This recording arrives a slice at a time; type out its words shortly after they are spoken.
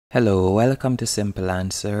Hello, welcome to Simple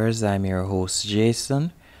Answers. I'm your host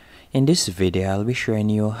Jason. In this video, I'll be showing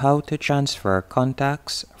you how to transfer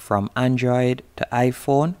contacts from Android to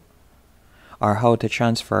iPhone or how to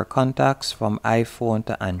transfer contacts from iPhone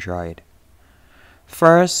to Android.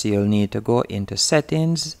 First, you'll need to go into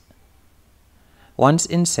Settings. Once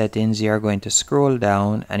in Settings, you're going to scroll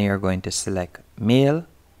down and you're going to select Mail.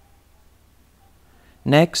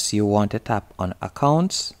 Next, you want to tap on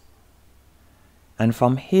Accounts. And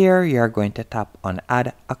from here, you're going to tap on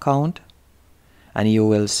Add Account and you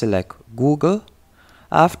will select Google.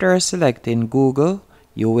 After selecting Google,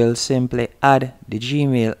 you will simply add the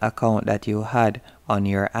Gmail account that you had on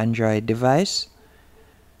your Android device.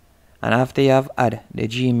 And after you have added the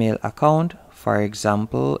Gmail account, for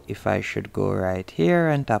example, if I should go right here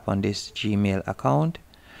and tap on this Gmail account,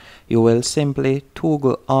 you will simply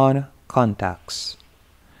toggle on Contacts.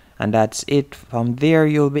 And that's it. From there,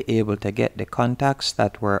 you'll be able to get the contacts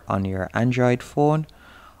that were on your Android phone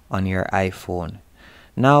on your iPhone.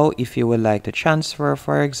 Now, if you would like to transfer,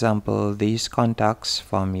 for example, these contacts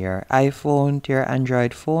from your iPhone to your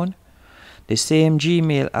Android phone, the same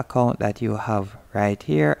Gmail account that you have right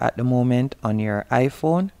here at the moment on your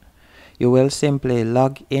iPhone, you will simply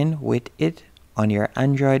log in with it on your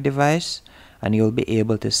Android device and you'll be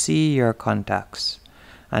able to see your contacts.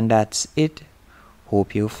 And that's it.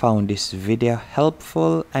 Hope you found this video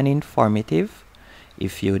helpful and informative.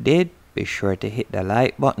 If you did, be sure to hit the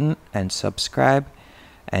like button and subscribe,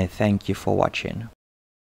 and thank you for watching.